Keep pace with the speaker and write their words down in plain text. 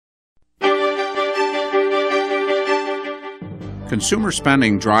Consumer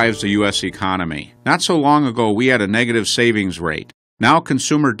spending drives the U.S. economy. Not so long ago, we had a negative savings rate. Now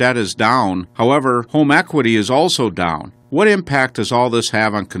consumer debt is down. However, home equity is also down. What impact does all this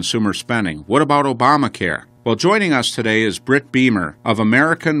have on consumer spending? What about Obamacare? Well, joining us today is Britt Beamer of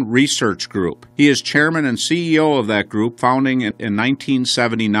American Research Group. He is chairman and CEO of that group, founding it in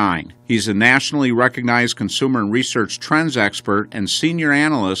 1979. He's a nationally recognized consumer and research trends expert and senior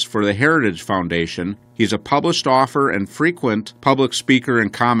analyst for the Heritage Foundation. He's a published author and frequent public speaker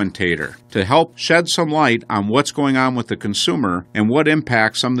and commentator to help shed some light on what's going on with the consumer and what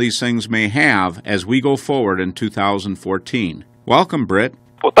impact some of these things may have as we go forward in 2014. Welcome, Britt.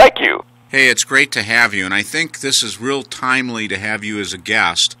 Well, thank you. Hey, it's great to have you, and I think this is real timely to have you as a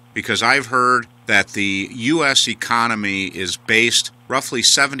guest because I've heard that the U.S. economy is based roughly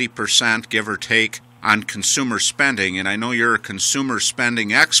 70%, give or take, on consumer spending, and I know you're a consumer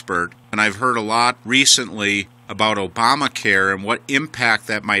spending expert, and I've heard a lot recently about Obamacare and what impact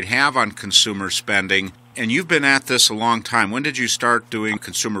that might have on consumer spending, and you've been at this a long time. When did you start doing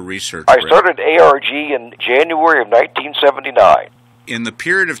consumer research? I started ARG in January of 1979. In the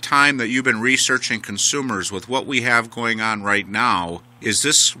period of time that you've been researching consumers with what we have going on right now, is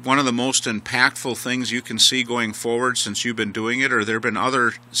this one of the most impactful things you can see going forward since you've been doing it, or have there been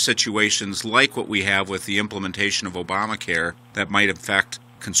other situations like what we have with the implementation of Obamacare that might affect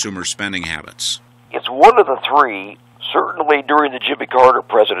consumer spending habits? It's one of the three. Certainly during the Jimmy Carter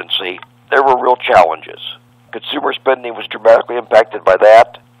presidency, there were real challenges. Consumer spending was dramatically impacted by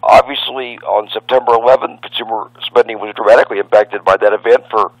that. Obviously, on September 11th, consumer spending was dramatically impacted by that event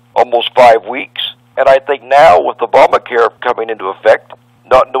for almost 5 weeks. And I think now, with Obamacare coming into effect,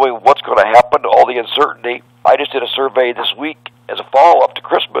 not knowing what's going to happen, all the uncertainty, I just did a survey this week as a follow-up to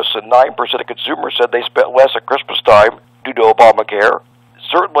Christmas, and 9% of consumers said they spent less at Christmas time due to Obamacare.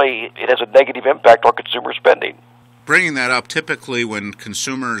 Certainly, it has a negative impact on consumer spending. Bringing that up, typically when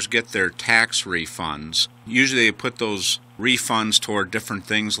consumers get their tax refunds, usually they put those refunds toward different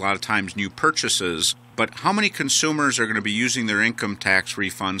things, a lot of times new purchases. But how many consumers are going to be using their income tax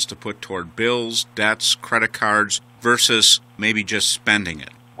refunds to put toward bills, debts, credit cards, versus maybe just spending it?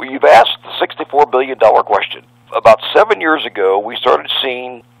 Well, you've asked the $64 billion question. About 7 years ago, we started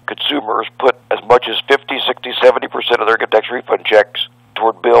seeing consumers put as much as 50, 60, 70% of their income tax refund checks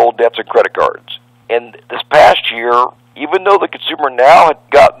toward bill, debts, and credit cards. And this past year, even though the consumer now had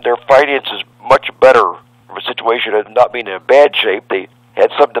gotten their finances much better from a situation of not being in a bad shape, they had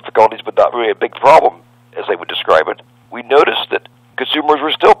some difficulties but not really a big problem, as they would describe it, we noticed that consumers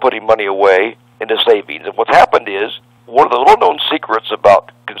were still putting money away into savings. And what's happened is, one of the little-known secrets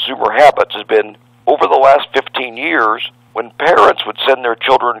about consumer habits has been, over the last 15 years, when parents would send their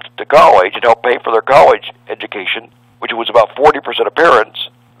children to college and help pay for their college education, which was about 40% of parents,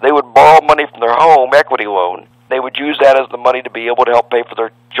 they would borrow money from their home equity loan. They would use that as the money to be able to help pay for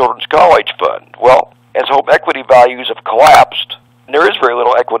their children's college fund. Well, as home equity values have collapsed, and there is very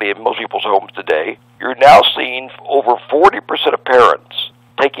little equity in most people's homes today, you're now seeing over 40% of parents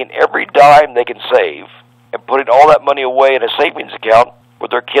taking every dime they can save and putting all that money away in a savings account with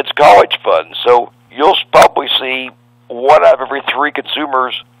their kids' college fund. So you'll probably see 1 out of every 3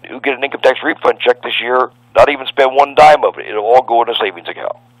 consumers who get an income tax refund check this year not even spend 1 dime of it. It'll all go in a savings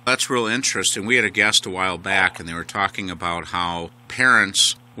account. That's real interesting. We had a guest a while back, and they were talking about how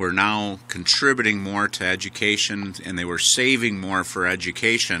parents were now contributing more to education, and they were saving more for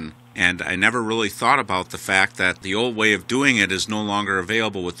education. And I never really thought about the fact that the old way of doing it is no longer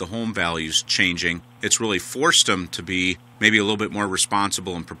available with the home values changing. It's really forced them to be maybe a little bit more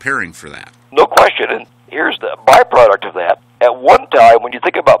responsible in preparing for that. No question, and here's the byproduct of that. At one time, when you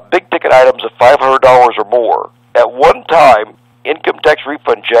think about big-ticket items of $500 or more, at one time, income tax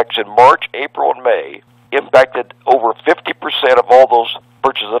refund checks in March, April, and May impacted over 50% of all those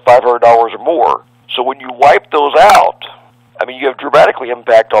purchases of $500 or more. So when you wipe those out, I mean, you have dramatically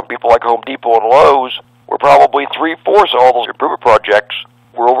impact on people like Home Depot and Lowe's, where probably 3/4 of all those improvement projects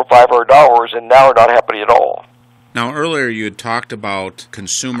were over $500 and now are not happening at all. Now, earlier you had talked about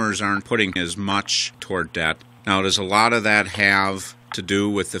consumers aren't putting as much toward debt. Now, does a lot of that have to do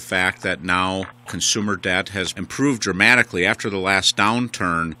with the fact that now consumer debt has improved dramatically? After the last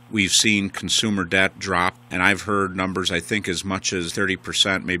downturn, we've seen consumer debt drop, and I've heard numbers, I think, as much as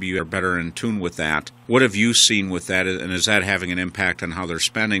 30%. Maybe you are better in tune with that. What have you seen with that, and is that having an impact on how they're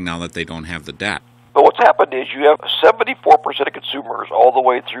spending now that they don't have the debt? But what's happened is you have 74% of consumers all the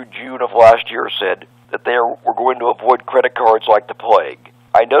way through June of last year said that they were going to avoid credit cards like the plague.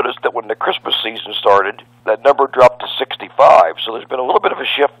 I noticed that when the Christmas season started, that number dropped to 65. So there's been a little bit of a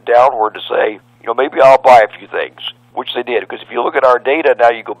shift downward to say, maybe I'll buy a few things, which they did. Because if you look at our data now,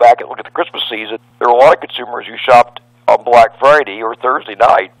 you go back and look at the Christmas season, there were a lot of consumers who shopped on Black Friday or Thursday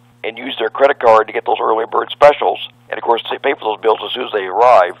night and use their credit card to get those early bird specials. And, of course, they pay for those bills as soon as they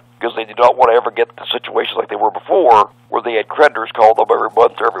arrive because they do not want to ever get the situations like they were before where they had creditors call them every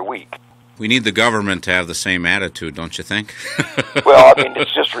month or every week. We need the government to have the same attitude, don't you think? Well, I mean,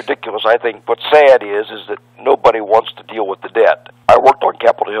 it's just ridiculous. I think what's sad is that nobody wants to deal with the debt. I worked on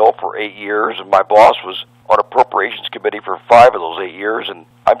Capitol Hill for 8 years, and my boss was on Appropriations Committee for 5 of those 8 years, and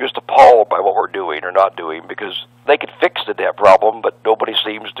I'm just appalled by what we're doing or not doing because they could fix the debt problem, but nobody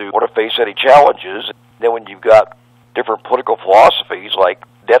seems to want to face any challenges. And then when you've got different political philosophies like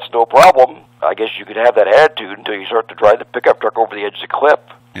debt's no problem, I guess you could have that attitude until you start to drive the pickup truck over the edge of the cliff.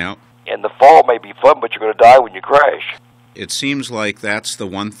 Yeah. And the fall may be fun, but you're going to die when you crash. It seems like that's the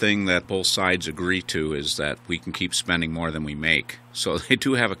one thing that both sides agree to is that we can keep spending more than we make. So they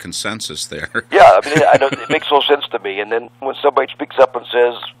do have a consensus there. Yeah, I mean, I know it makes no sense to me. And then when somebody speaks up and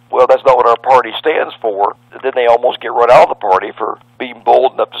says, well, that's not what our party stands for, then they almost get run out of the party for being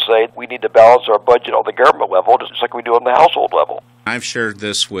bold enough to say we need to balance our budget on the government level just like we do on the household level. I've shared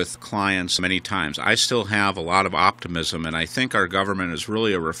this with clients many times. I still have a lot of optimism, and I think our government is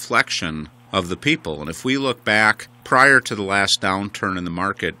really a reflection of the people. And if we look back prior to the last downturn in the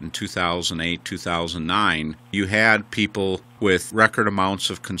market in 2008, 2009, you had people with record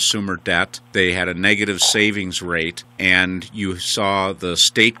amounts of consumer debt. They had a negative savings rate, and you saw the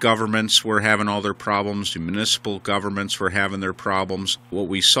state governments were having all their problems, the municipal governments were having their problems. What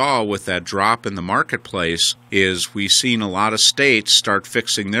we saw with that drop in the marketplace is we've seen a lot of states start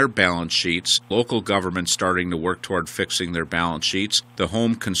fixing their balance sheets, local governments starting to work toward fixing their balance sheets, the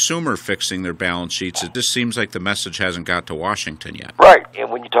home consumer fixing their balance sheets. It just seems like the message hasn't got to Washington yet. Right, and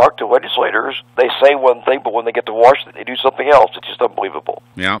when you talk to legislators, they say one thing, but when they get to Washington, they do something else. It's just unbelievable.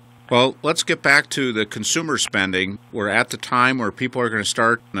 Yeah. Well, let's get back to the consumer spending. We're at the time where people are going to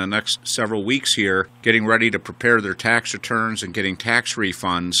start in the next several weeks here getting ready to prepare their tax returns and getting tax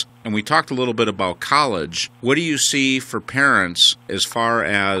refunds. And we talked a little bit about college. What do you see for parents as far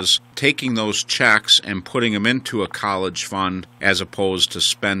as taking those checks and putting them into a college fund as opposed to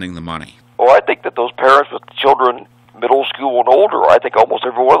spending the money? Well, I think that those parents with children middle school and older, I think almost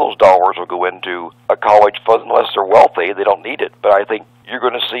every one of those dollars will go into a college fund unless they're wealthy. They don't need it. But I think you're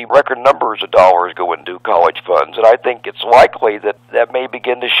going to see record numbers of dollars go into college funds, and I think it's likely that that may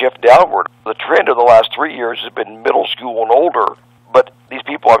begin to shift downward. The trend of the last 3 years has been middle school and older, but these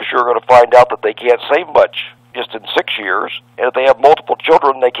people, I'm sure, are going to find out that they can't save much just in 6 years, and if they have multiple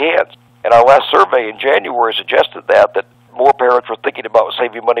children, they can't. And our last survey in January suggested that more parents were thinking about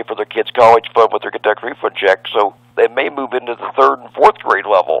saving money for their kids' college fund with their tax refund check, so they may move into the 3rd and 4th grade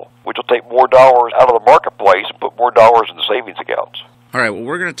level, which will take more dollars out of the marketplace and put more dollars in the savings accounts. All right, well,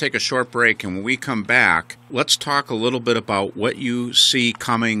 we're going to take a short break, and when we come back, let's talk a little bit about what you see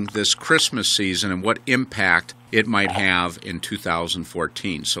coming this Christmas season and what impact it might have in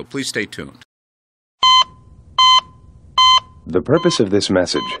 2014. So please stay tuned. The purpose of this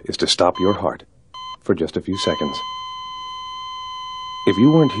message is to stop your heart for just a few seconds. If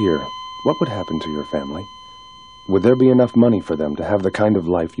you weren't here, what would happen to your family? Would there be enough money for them to have the kind of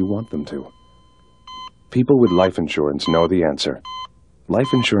life you want them to? People with life insurance know the answer.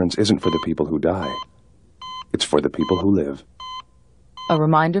 Life insurance isn't for the people who die. It's for the people who live. A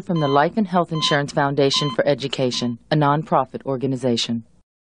reminder from the Life and Health Insurance Foundation for Education, a nonprofit organization.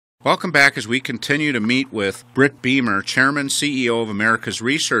 Welcome back as we continue to meet with Britt Beamer, Chairman, CEO of America's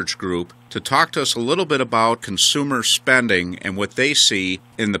Research Group, to talk to us a little bit about consumer spending and what they see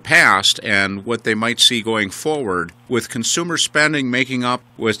in the past and what they might see going forward. With consumer spending making up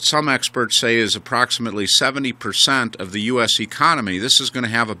what some experts say is approximately 70% of the U.S. economy, this is going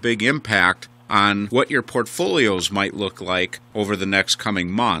to have a big impact on what your portfolios might look like over the next coming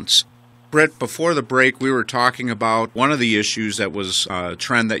months. Britt, before the break, we were talking about one of the issues that was a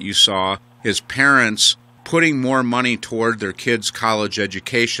trend that you saw is parents putting more money toward their kids' college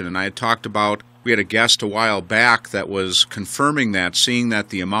education. And I had talked about, we had a guest a while back that was confirming that, seeing that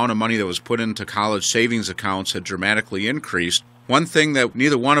the amount of money that was put into college savings accounts had dramatically increased. One thing that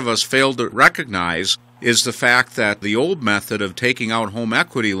neither one of us failed to recognize is the fact that the old method of taking out home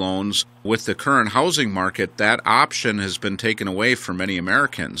equity loans with the current housing market, that option has been taken away for many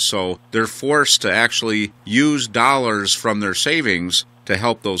Americans. So they're forced to actually use dollars from their savings to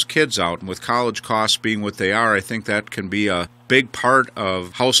help those kids out. And with college costs being what they are, I think that can be a big part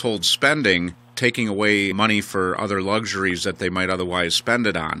of household spending, taking away money for other luxuries that they might otherwise spend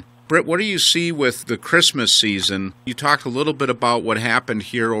it on. Britt, what do you see with the Christmas season? You talked a little bit about what happened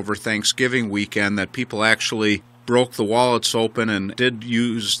here over Thanksgiving weekend, that people actually broke the wallets open and did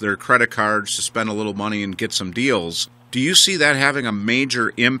use their credit cards to spend a little money and get some deals. Do you see that having a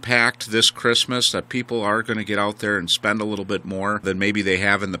major impact this Christmas, that people are going to get out there and spend a little bit more than maybe they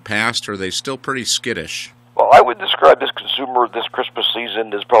have in the past, or are they still pretty skittish? Well, I would describe this consumer this Christmas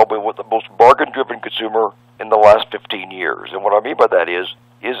season as probably the most bargain-driven consumer in the last 15 years. And what I mean by that is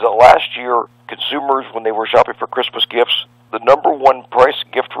that last year, consumers, when they were shopping for Christmas gifts, the number one price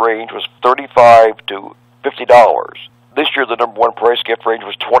gift range was $35 to $50. This year, the number one price gift range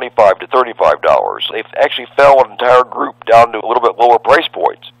was $25 to $35. They've actually fell an entire group down to a little bit lower price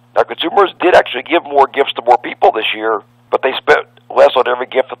points. Now, consumers did actually give more gifts to more people this year, but they spent less on every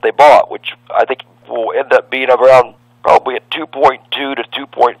gift that they bought, which I think will end up being around probably a 2.2 to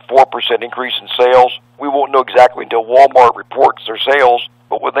 2.4% increase in sales. We won't know exactly until Walmart reports their sales,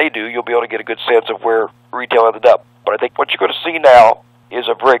 but when they do, you'll be able to get a good sense of where retail ended up. But I think what you're going to see now is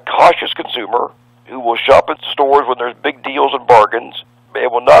a very cautious consumer who will shop at stores when there's big deals and bargains. They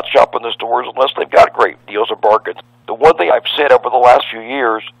will not shop in the stores unless they've got great deals and bargains. The one thing I've said over the last few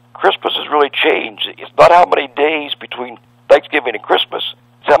years, Christmas has really changed. It's not how many days between Thanksgiving and Christmas.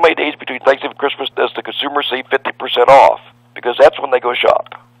 It's how many days between Thanksgiving and Christmas does the consumer see 50% off, because that's when they go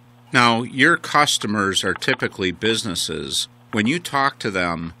shop. Now, your customers are typically businesses. When you talk to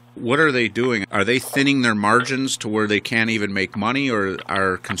them, what are they doing? Are they thinning their margins to where they can't even make money, or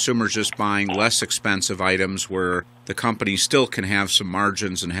are consumers just buying less expensive items where the company still can have some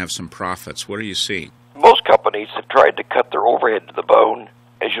margins and have some profits? What are you seeing? Most companies have tried to cut their overhead to the bone.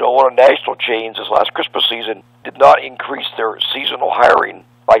 As you know, a lot of national chains this last Christmas season did not increase their seasonal hiring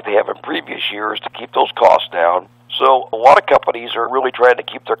like they have in previous years to keep those costs down. So a lot of companies are really trying to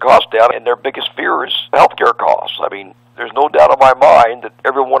keep their costs down, and their biggest fear is healthcare costs. I mean, there's no doubt in my mind that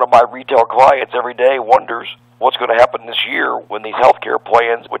every one of my retail clients every day wonders what's going to happen this year when these healthcare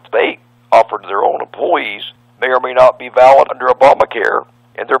plans, which they offer to their own employees, may or may not be valid under Obamacare,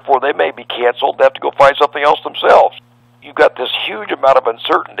 and therefore they may be canceled. They have to go find something else themselves. You've got this huge amount of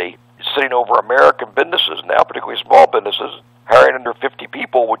uncertainty sitting over American businesses now, particularly small businesses, hiring under 50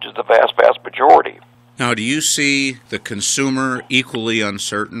 people, which is the vast, vast majority. Now, do you see the consumer equally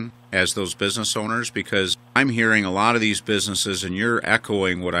uncertain as those business owners? Because I'm hearing a lot of these businesses, and you're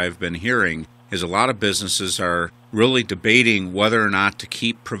echoing what I've been hearing, is a lot of businesses are really debating whether or not to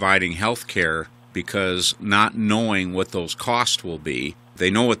keep providing health care because not knowing what those costs will be.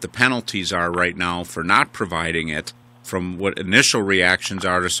 They know what the penalties are right now for not providing it. From what initial reactions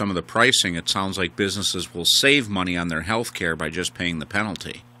are to some of the pricing, it sounds like businesses will save money on their health care by just paying the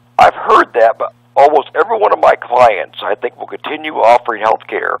penalty. I've heard that, but almost every one of my clients, I think, will continue offering health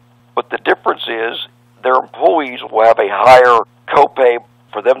care. But the difference is their employees will have a higher copay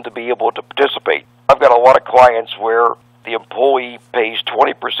for them to be able to participate. I've got a lot of clients where the employee pays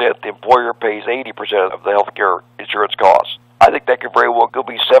 20%, the employer pays 80% of the health care insurance costs. I think that could very well go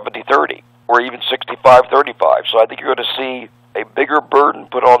be 70-30 or even 65-35. So I think you're going to see a bigger burden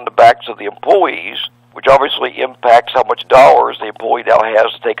put on the backs of the employees, which obviously impacts how much dollars the employee now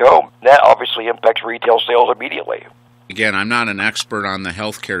has to take home. That obviously impacts retail sales immediately. Again, I'm not an expert on the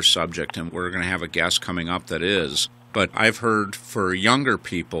healthcare subject, and we're going to have a guest coming up that is, but I've heard for younger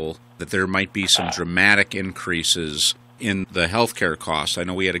people that there might be some dramatic increases in the healthcare costs. I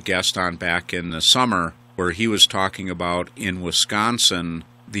know we had a guest on back in the summer where he was talking about in Wisconsin,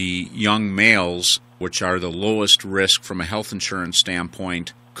 the young males, which are the lowest risk from a health insurance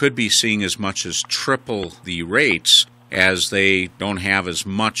standpoint, could be seeing as much as triple the rates as they don't have as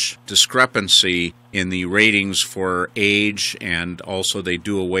much discrepancy in the ratings for age, and also they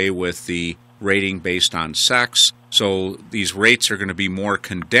do away with the rating based on sex. So these rates are going to be more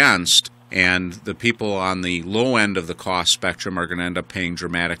condensed, and the people on the low end of the cost spectrum are going to end up paying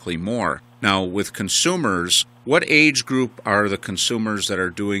dramatically more. Now, with consumers, what age group are the consumers that are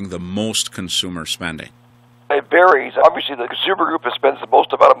doing the most consumer spending? It varies. Obviously, the consumer group that spends the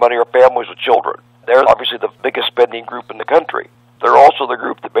most amount of money are families with children. They're obviously the biggest spending group in the country. They're also the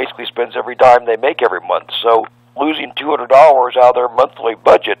group that basically spends every dime they make every month. So losing $200 out of their monthly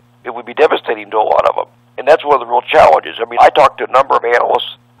budget, it would be devastating to a lot of them. And that's one of the real challenges. I mean, I talked to a number of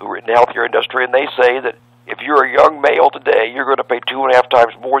analysts who are in the healthcare industry, and they say that if you're a young male today, you're going to pay 2.5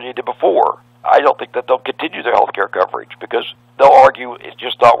 times more than you did before. I don't think that they'll continue their healthcare coverage because they'll argue it's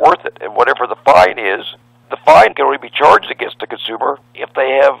just not worth it. And whatever the fine is, the fine can only be charged against the consumer if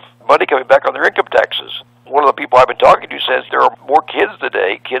they have money coming back on their income taxes. One of the people I've been talking to says there are more kids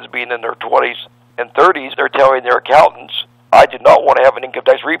today, kids being in their 20s and 30s, they're telling their accountants, I do not want to have an income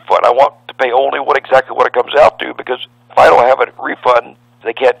tax refund. I want to pay only exactly what it comes out to, because if I don't have a refund,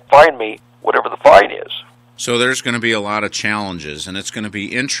 they can't fine me whatever the fine is. So there's going to be a lot of challenges, and it's going to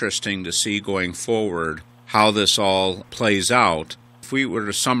be interesting to see going forward how this all plays out. if we were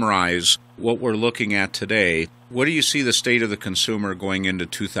to summarize what we're looking at today, what do you see the state of the consumer going into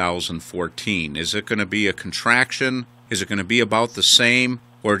 2014? Is it going to be a contraction? Is it going to be about the same?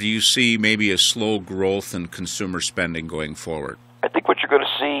 Or do you see maybe a slow growth in consumer spending going forward? I think what you're going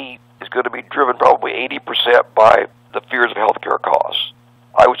to see is going to be driven probably 80% by the fears of healthcare costs.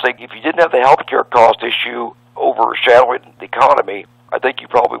 I would say if you didn't have the healthcare cost issue overshadowing the economy, I think you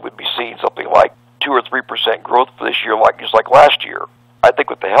probably would be seeing something like 2 or 3% growth for this year, just like last year. I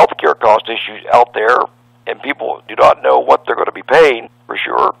think with the healthcare cost issues out there, and people do not know what they're going to be paying for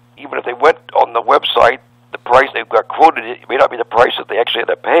sure, even if they went on the website, the price they've got quoted, it may not be the price that they actually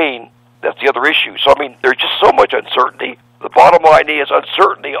end up paying. That's the other issue. So, there's just so much uncertainty. The bottom line is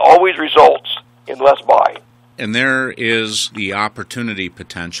uncertainty always results in less buying. And there is the opportunity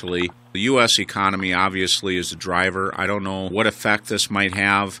potentially. The U.S. economy obviously is a driver. I don't know what effect this might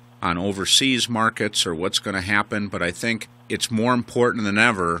have on overseas markets or what's going to happen, but I think it's more important than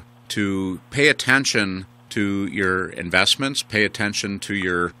ever to pay attention to your investments, pay attention to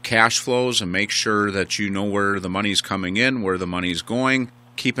your cash flows, and make sure that you know where the money's coming in, where the money's going.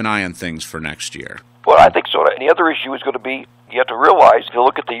 Keep an eye on things for next year. Well, I think so. And the other issue is going to be, you have to realize, if you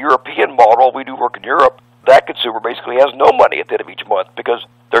look at the European model, we do work in Europe, that consumer basically has no money at the end of each month because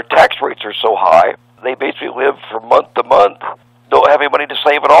their tax rates are so high. They basically live from month to month, don't have any money to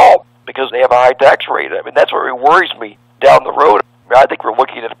save at all because they have a high tax rate. That's what worries me down the road. I think we're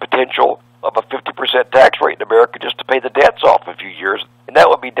looking at a potential of a 50% tax rate in America just to pay the debts off in a few years, and that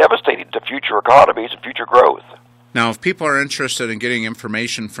would be devastating to future economies and future growth. Now, if people are interested in getting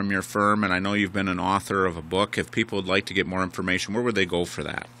information from your firm, and I know you've been an author of a book, if people would like to get more information, where would they go for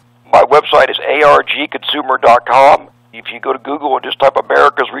that? My website is argconsumer.com. If you go to Google and just type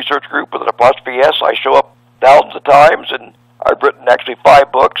America's Research Group with an apostrophe S, I show up thousands of times, and I've written actually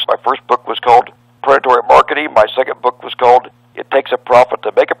 5 books. My first book was called Predatory Marketing. My second book was called It Takes a Profit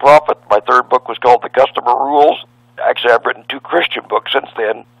to Make a Profit. My third book was called The Customer Rules. Actually, I've written 2 Christian books since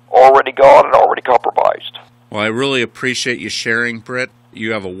then, already gone and already compromised. Well, I really appreciate you sharing, Britt.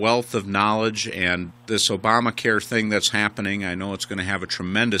 You have a wealth of knowledge, and this Obamacare thing that's happening, I know it's going to have a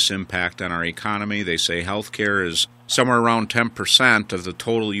tremendous impact on our economy. They say healthcare is somewhere around 10% of the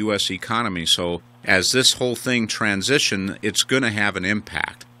total U.S. economy, so as this whole thing transitions, it's going to have an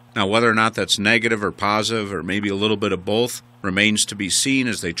impact. Now, whether or not that's negative or positive or maybe a little bit of both remains to be seen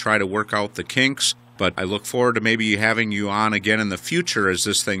as they try to work out the kinks, but I look forward to maybe having you on again in the future as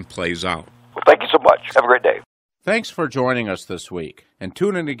this thing plays out. Well, thank you so much. Have a great day. Thanks for joining us this week, and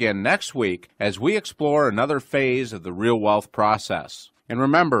tune in again next week as we explore another phase of the real wealth process. And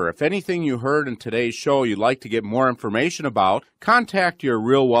remember, if anything you heard in today's show you'd like to get more information about, contact your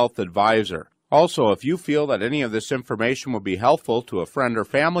Real Wealth advisor. Also, if you feel that any of this information would be helpful to a friend or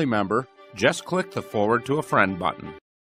family member, just click the Forward to a Friend button.